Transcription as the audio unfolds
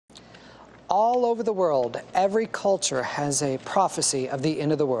All over the world, every culture has a prophecy of the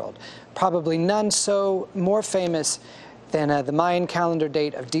end of the world. Probably none more famous than the Mayan calendar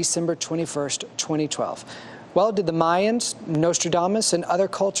date of December 21st, 2012. Well, did the Mayans, Nostradamus, and other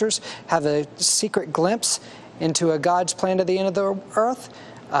cultures have a secret glimpse into God's plan to the end of the earth?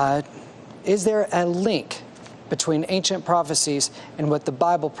 Is there a link between ancient prophecies and what the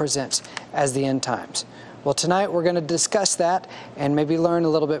Bible presents as the end times? Well, tonight we're going to discuss that and maybe learn a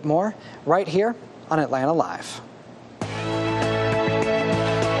little bit more right here on Atlanta Live.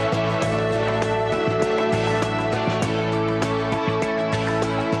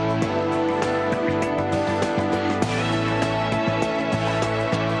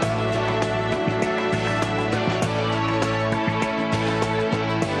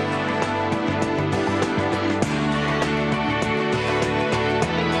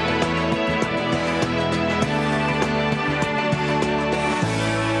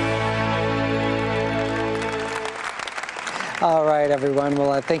 All right, everyone.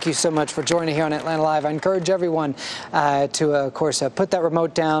 Well, thank you so much for joining here on Atlanta Live. I encourage everyone to, of course, put that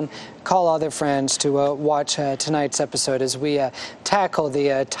remote down, call all their friends to watch tonight's episode as we tackle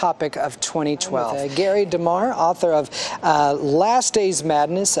the topic of 2012. Gary DeMar, author of Last Days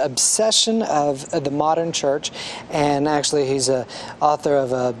Madness, Obsession of the Modern Church, and actually he's author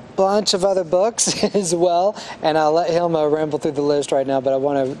of a bunch of other books as well, and I'll let him ramble through the list right now, but I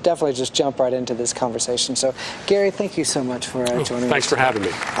want to definitely just jump right into this conversation. So, Gary, thank you so much for joining us. Thanks for having me.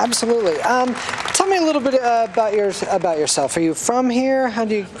 Absolutely. Tell me a little bit about yourself. Are you from here? How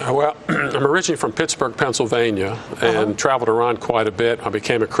do you... Well, I'm originally from Pittsburgh, Pennsylvania, and traveled around quite a bit. I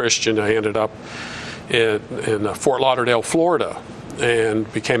became a Christian. I ended up in Fort Lauderdale, Florida,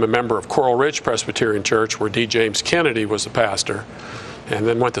 and became a member of Coral Ridge Presbyterian Church, where D. James Kennedy was the pastor, and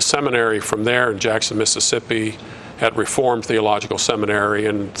then went to seminary from there in Jackson, Mississippi, at Reformed Theological Seminary,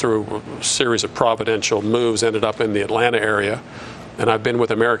 and through a series of providential moves ended up in the Atlanta area. And I've been with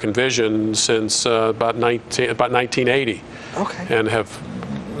American Vision since about 1980. Okay. And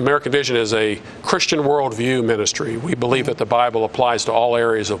American Vision is a Christian worldview ministry. We believe that the Bible applies to all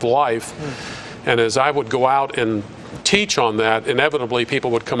areas of life. And as I would go out and teach on that, inevitably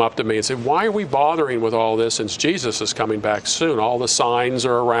people would come up to me and say, why are we bothering with all this since Jesus is coming back soon? All the signs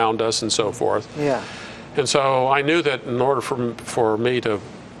are around us and so forth. Yeah. And so I knew that in order for me to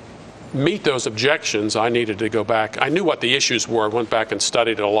meet those objections, I needed to go back. I knew what the issues were. I went back and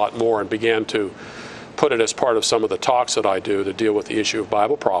studied it a lot more and began to put it as part of some of the talks that I do to deal with the issue of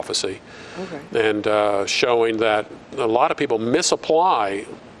Bible prophecy. Okay. And showing that a lot of people misapply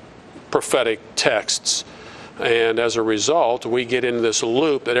prophetic texts. And as a result, we get in this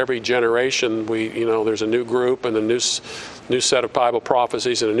loop that every generation, there's a new group and a new set of Bible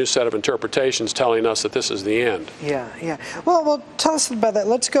prophecies and a new set of interpretations telling us that this is the end. Yeah. Well, tell us about that.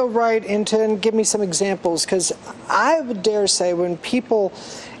 Let's go right into and give me some examples, because I would dare say when people,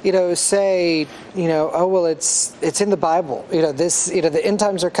 say, oh well, it's in the Bible. The end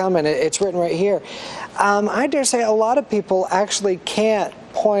times are coming. It's written right here. I dare say a lot of people actually can't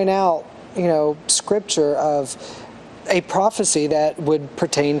point out scripture of a prophecy that would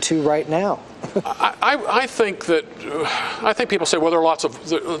pertain to right now. I think people say, well,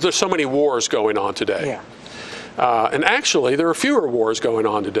 there's so many wars going on today. Yeah. And actually, there are fewer wars going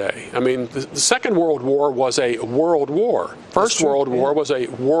on today. I mean, the Second World War was a world war. First World War was a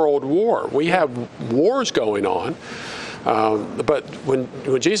world war. We have wars going on. But when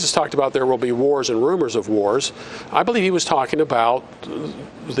Jesus talked about there will be wars and rumors of wars, I believe he was talking about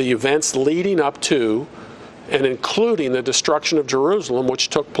the events leading up to and including the destruction of Jerusalem, which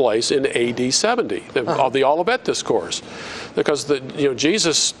took place in AD 70, the Olivet Discourse. Because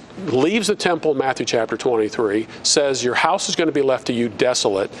Jesus leaves the temple in Matthew chapter 23, says, your house is going to be left to you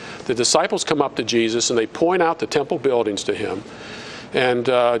desolate. The disciples come up to Jesus and they point out the temple buildings to him. And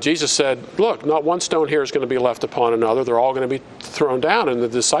Jesus said, look, not one stone here is going to be left upon another. They're all going to be thrown down. And the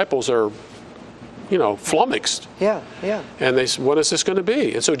disciples are, flummoxed. Yeah. And they said, what is this going to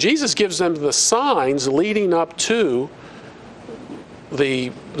be? And so Jesus gives them the signs leading up to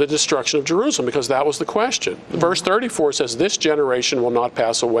the destruction of Jerusalem, because that was the question. Verse 34 says, this generation will not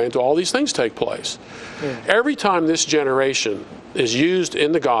pass away until all these things take place. Yeah. Every time this generation is used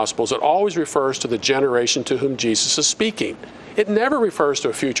in the Gospels, it always refers to the generation to whom Jesus is speaking. It never refers to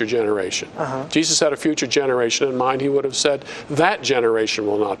a future generation. Jesus had a future generation in mind. He would have said, that generation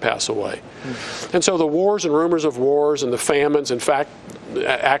will not pass away. And so the wars and rumors of wars and the famines, in fact,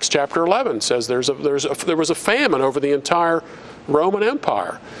 Acts chapter 11 says there was a famine over the entire Roman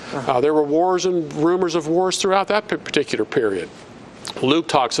Empire. There were wars and rumors of wars throughout that particular period. Luke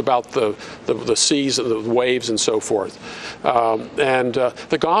talks about the seas and the waves and so forth. And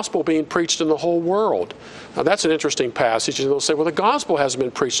the gospel being preached in the whole world. Now, that's an interesting passage, and they'll say, well, the gospel hasn't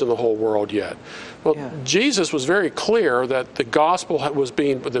been preached in the whole world yet. Well, Jesus was very clear that the gospel that was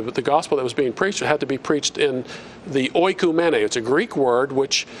being preached had to be preached in the oikumene. It's a Greek word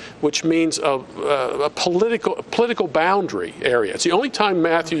which means a political boundary area. It's the only time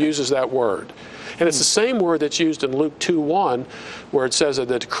Matthew uses that word. And it's the same word that's used in Luke 2:1, where it says that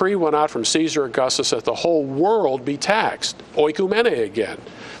the decree went out from Caesar Augustus that the whole world be taxed. Oikumene again.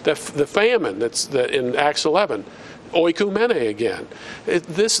 The famine that's in Acts 11, oikumene again.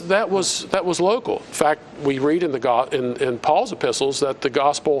 That was local. In fact, we read in Paul's epistles that the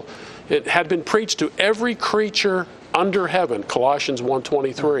gospel it had been preached to every creature under heaven. Colossians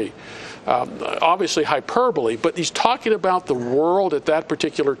 1:23. Obviously hyperbole, but he's talking about the world at that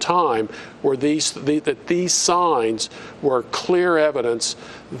particular time, where these signs were clear evidence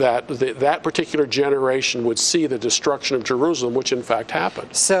that that particular generation would see the destruction of Jerusalem, which in fact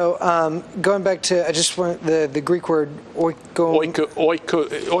happened. So going back to, I just want the Greek word oikumene.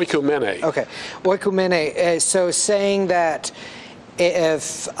 Okay, oikumene. So saying that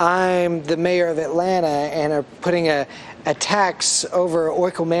if I'm the mayor of Atlanta and are putting a tax over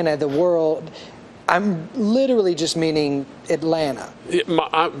oikumene, the world, I'm literally just meaning Atlanta.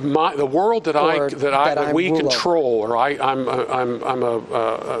 The world that we control, or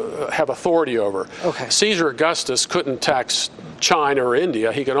have authority over. Okay. Caesar Augustus couldn't tax China or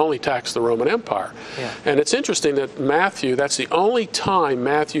India. He could only tax the Roman Empire. Yeah. And it's interesting that that's the only time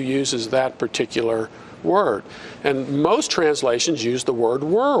Matthew uses that particular word. And most translations use the word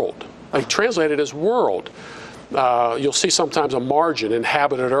world. They translate it as world. You'll see sometimes a margin,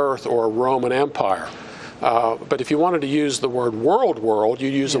 inhabited earth or Roman Empire. But if you wanted to use the word world, you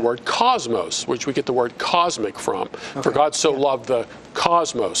use the word cosmos, which we get the word cosmic from. Okay. For God so loved the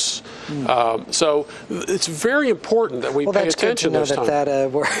cosmos. So it's very important that we pay attention this time.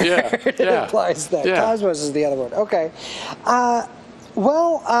 That word implies that. Yeah. Cosmos is the other word. Okay.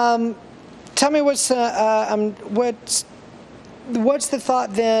 Tell me what's the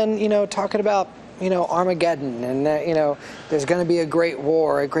thought then, talking about Armageddon, and there's going to be a great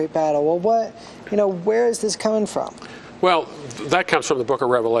war, a great battle. Well, where is this coming from? Well, that comes from the book of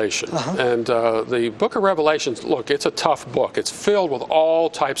Revelation. And the book of Revelation, look, it's a tough book. It's filled with all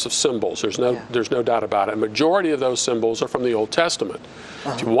types of symbols. There's no doubt about it. A majority of those symbols are from the Old Testament.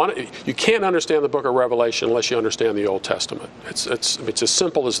 If you can't understand the book of Revelation unless you understand the Old Testament. It's as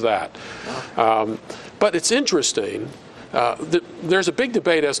simple as that. But it's interesting. There's a big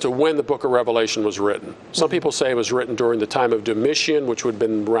debate as to when the book of Revelation was written. Some people say it was written during the time of Domitian, which would have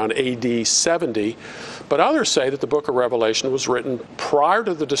been around AD 70. But others say that the book of Revelation was written prior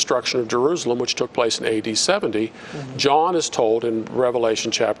to the destruction of Jerusalem, which took place in AD 70. John is told in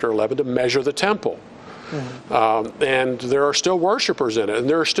Revelation chapter 11 to measure the temple. And there are still worshipers in it, and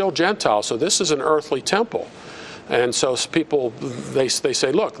there are still Gentiles. So this is an earthly temple. And so people, they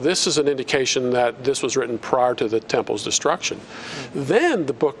say, look, this is an indication that this was written prior to the temple's destruction. Then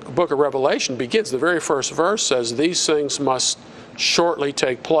the book of Revelation begins. The very first verse says, these things must shortly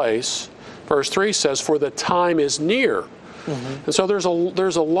take place. Verse 3 says, for the time is near. And so there's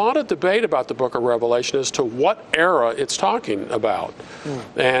a lot of debate about the book of Revelation as to what era it's talking about.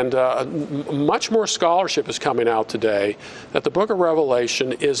 And much more scholarship is coming out today that the book of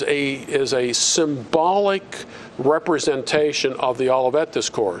Revelation is a symbolic representation of the Olivet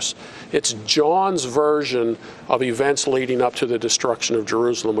Discourse. It's John's version of events leading up to the destruction of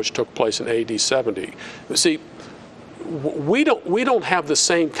Jerusalem, which took place in AD 70. See, we don't have the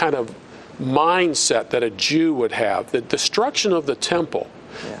same kind of mindset that a Jew would have. The destruction of the temple,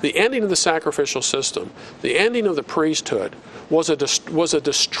 the ending of the sacrificial system, the ending of the priesthood was a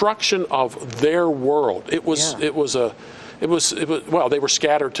destruction of their world. They were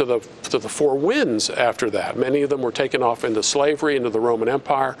scattered to the four winds after that. Many of them were taken off into slavery, into the Roman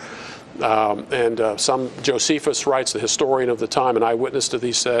Empire. Josephus writes, the historian of the time, an eyewitness to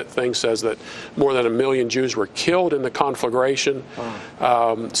these things, says that more than 1 million Jews were killed in the conflagration.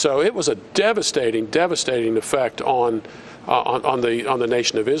 So it was a devastating effect on the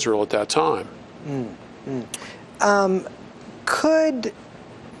nation of Israel at that time. Could,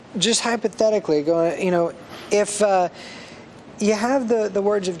 just hypothetically, if you have the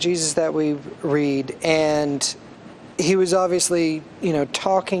words of Jesus that we read, and he was obviously,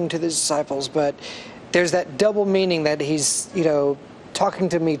 talking to the disciples, but there's that double meaning that he's, talking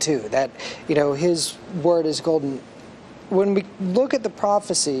to me too, that, his word is golden. When we look at the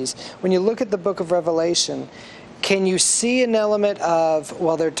prophecies, when you look at the book of Revelation, can you see an element of,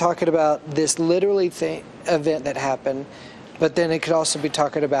 they're talking about this literally event that happened, but then it could also be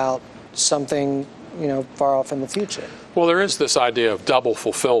talking about something, far off in the future. Well, there is this idea of double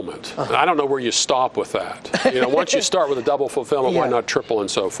fulfillment. I don't know where you stop with that. Once you start with a double fulfillment, why not triple and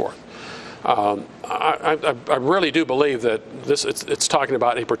so forth? I really do believe that it's talking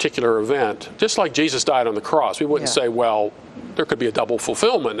about a particular event. Just like Jesus died on the cross, we wouldn't say, well, there could be a double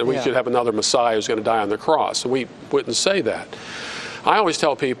fulfillment and we could have another Messiah who's going to die on the cross. And we wouldn't say that. I always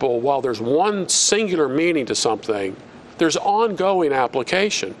tell people, while there's one singular meaning to something, there's ongoing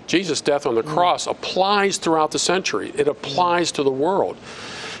application. Jesus' death on the cross applies throughout the century. It applies to the world.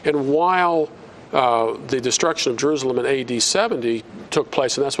 And while the destruction of Jerusalem in AD 70 took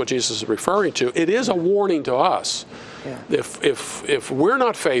place, and that's what Jesus is referring to, it is a warning to us. Yeah. If we're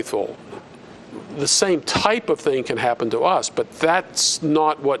not faithful, the same type of thing can happen to us, but that's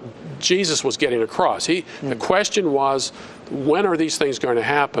not what Jesus was getting across. The question was, when are these things going to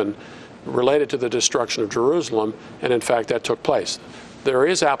happen related to the destruction of Jerusalem? And in fact, that took place. There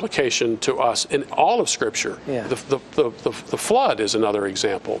is application to us in all of Scripture. Yeah. The flood is another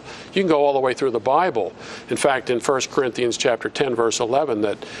example. You can go all the way through the Bible. In fact, in 1 Corinthians chapter 10, verse 11,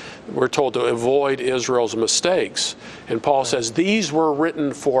 that we're told to avoid Israel's mistakes. And Paul says, these were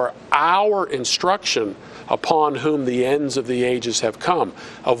written for our instruction, upon whom the ends of the ages have come.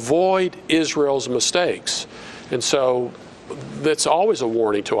 Avoid Israel's mistakes. And so that's always a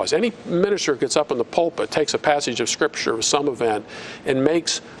warning to us. Any minister gets up in the pulpit, takes a passage of Scripture or some event, and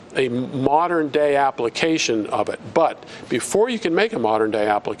makes a modern day application of it. But before you can make a modern day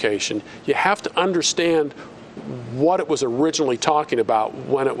application, you have to understand what it was originally talking about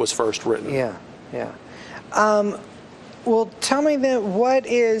when it was first written. Yeah, yeah. Well, tell me then, what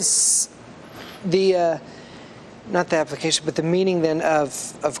is the not the application, but the meaning then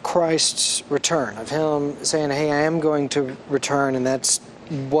of Christ's return, of Him saying, "Hey, I am going to return," and that's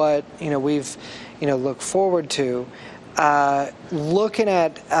what we've looked forward to. Looking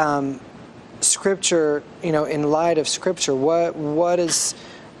at Scripture, in light of Scripture, what is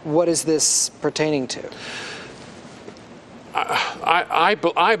this pertaining to? I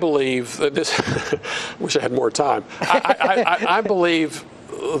believe that this. Wish I had more time. I believe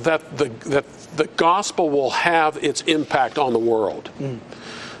that the gospel will have its impact on the world.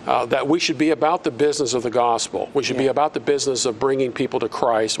 That we should be about the business of the gospel. We should be about the business of bringing people to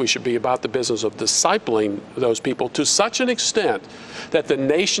Christ. We should be about the business of discipling those people to such an extent that the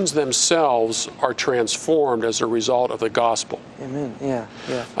nations themselves are transformed as a result of the gospel. Amen. Yeah.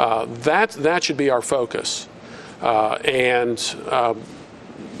 Yeah. That should be our focus. I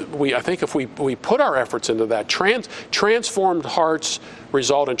think if we put our efforts into that, transformed hearts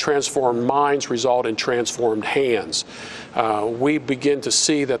result in transformed minds, result in transformed hands. We begin to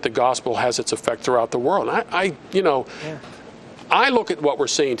see that the gospel has its effect throughout the world. I look at what we're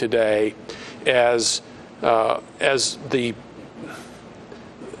seeing today as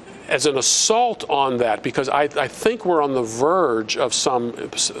an assault on that, because I think we're on the verge of some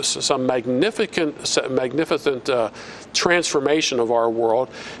magnificent transformation of our world,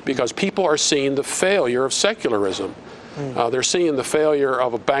 because people are seeing the failure of secularism. They're seeing the failure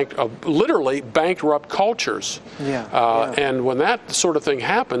of literally bankrupt cultures. And when that sort of thing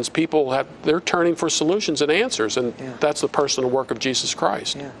happens, they're turning for solutions and answers, and that's the personal work of Jesus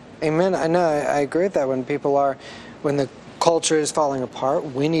Christ. Yeah. Amen. I know. I agree with that. When the culture is falling apart,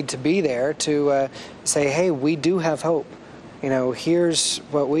 we need to be there to say, hey, we do have hope. Here's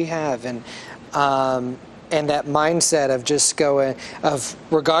what we have, and that mindset of just going,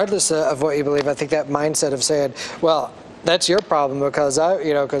 regardless of what you believe, I think that mindset of saying, well, that's your problem because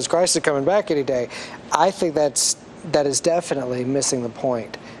because Christ is coming back any day. I think that is definitely missing the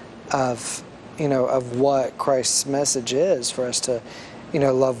point of what Christ's message is for us to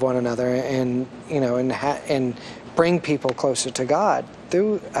love one another and bring people closer to God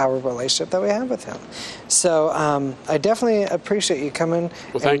through our relationship that we have with Him. So I definitely appreciate you coming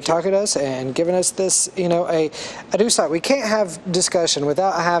and talking to us and giving us this, a new thought. We can't have discussion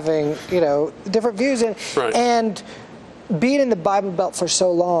without having, different views. And being in the Bible Belt for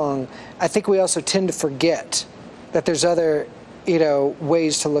so long, I think we also tend to forget that there's other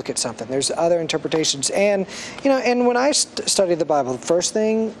ways to look at something. There's other interpretations. And, and when I studied the Bible, the first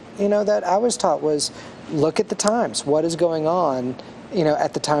thing, that I was taught was look at the times. What is going on,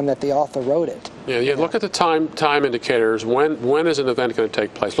 at the time that the author wrote it. Yeah. Look at the time indicators. When is an event going to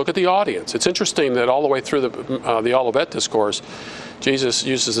take place? Look at the audience. It's interesting that all the way through the Olivet Discourse, Jesus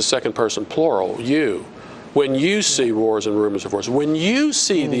uses the second person plural, you. When you see wars and rumors of wars, when you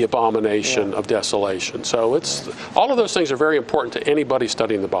see the abomination of desolation. So all of those things are very important to anybody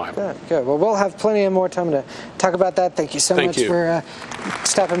studying the Bible. Good. Well, we'll have plenty of more time to talk about that. Thank you so much for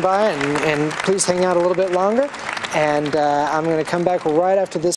stopping by, and please hang out a little bit longer. And I'm going to come back right after this.